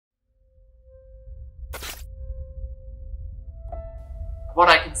what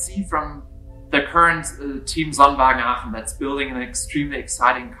I can see from the current team Sonnenwagen Aachen that's building an extremely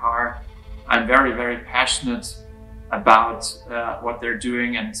exciting car, I'm very, very passionate about what they're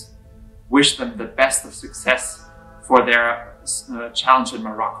doing and wish them the best of success for their challenge in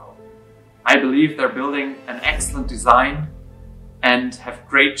Morocco. I believe they're building an excellent design and have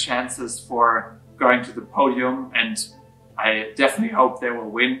great chances for going to the podium, and I definitely hope they will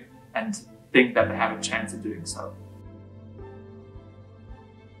win and think that they have a chance of doing so.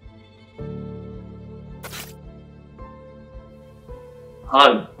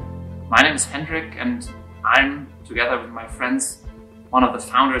 Hello, my name is Hendrik and I'm, together with my friends, one of the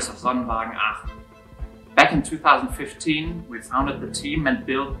founders of Sonnenwagen Aachen. Back in 2015, we founded the team and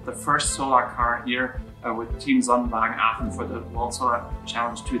built the first solar car here with Team Sonnenwagen Aachen for the World Solar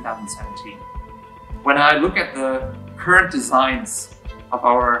Challenge 2017. When I look at the current designs of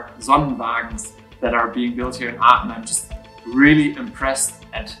our Sonnenwagens that are being built here in Aachen, I'm just really impressed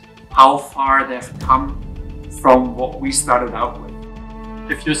at how far they've come from what we started out with.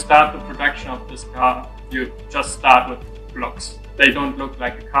 If you start the production of this car, you just start with blocks. They don't look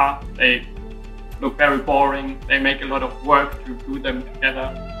like a car, they look very boring, they make a lot of work to glue them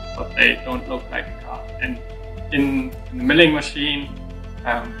together, but they don't look like a car. And in the milling machine,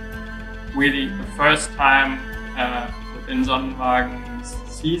 really the first time within Sonnenwagen's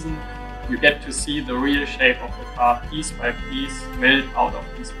season, you get to see the real shape of the car piece by piece milled out of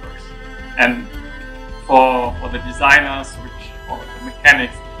these works. And for the designers, or the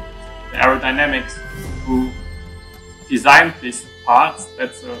mechanics, the aerodynamics who designed these parts,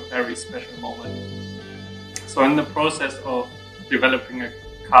 that's a very special moment. So in the process of developing a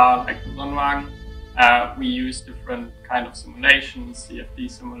car like the Sonnenwagen, we use different kind of simulations, CFD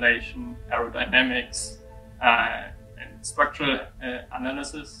simulation, aerodynamics, and structural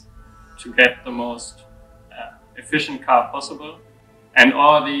analysis to get the most efficient car possible. And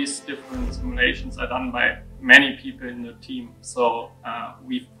all these different simulations are done by many people in the team. So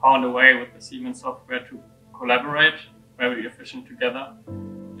we've found a way with the Siemens software to collaborate very efficient together.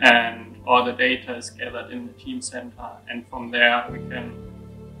 And all the data is gathered in the team center. And from there we can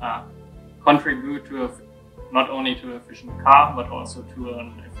contribute to not only to an efficient car, but also to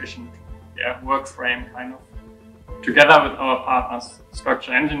an efficient work frame kind of. Together with our partners,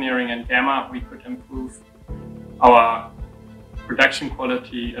 Structure Engineering and Gamma, we could improve our production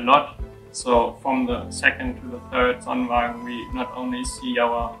quality a lot. So from the second to the third Sonnenwagen, we not only see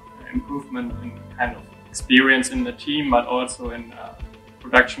our improvement in kind of experience in the team, but also in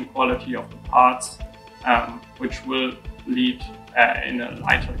production quality of the parts, which will lead in a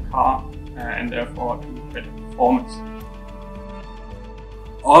lighter car and therefore to better performance.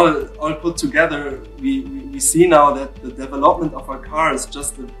 All put together, we see now that the development of our car is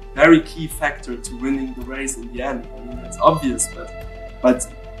just a very key factor to winning the race in the end. I mean, it's obvious, but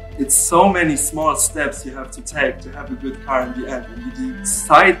it's so many small steps you have to take to have a good car in the end. And you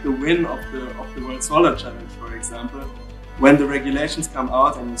decide the win of the World Solar Challenge, for example, when the regulations come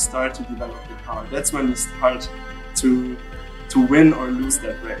out and you start to develop the car. That's when you start to win or lose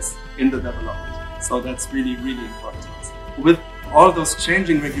that race in the development. So that's really, really important to us. With all those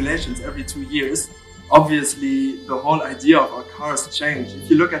changing regulations every 2 years, obviously the whole idea of our cars change. If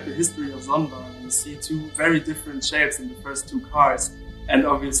you look at the history of Sonnenwagen, you see two very different shapes in the first two cars. And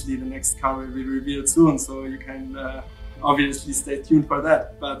obviously the next car will be revealed soon, so you can obviously stay tuned for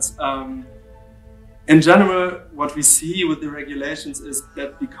that. But in general, what we see with the regulations is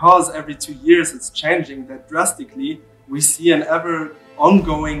that because every 2 years it's changing that drastically, we see an ever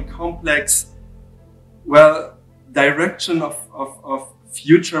ongoing complex, direction of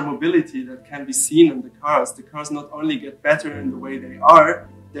future mobility that can be seen in the cars. The cars not only get better in the way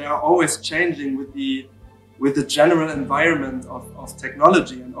they are always changing with the general environment of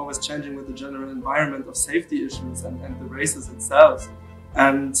technology and always changing with the general environment of safety issues and the races itself.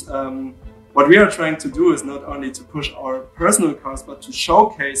 And what we are trying to do is not only to push our personal cars, but to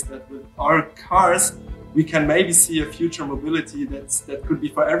showcase that with our cars, we can maybe see a future mobility that could be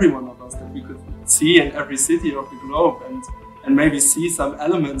for every one of us, that we could see in every city of the globe and maybe see some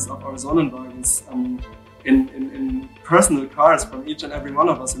elements of our Sonnenwagens in personal cars from each and every one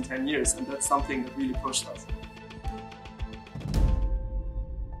of us in 10 years. And that's something that really pushed us.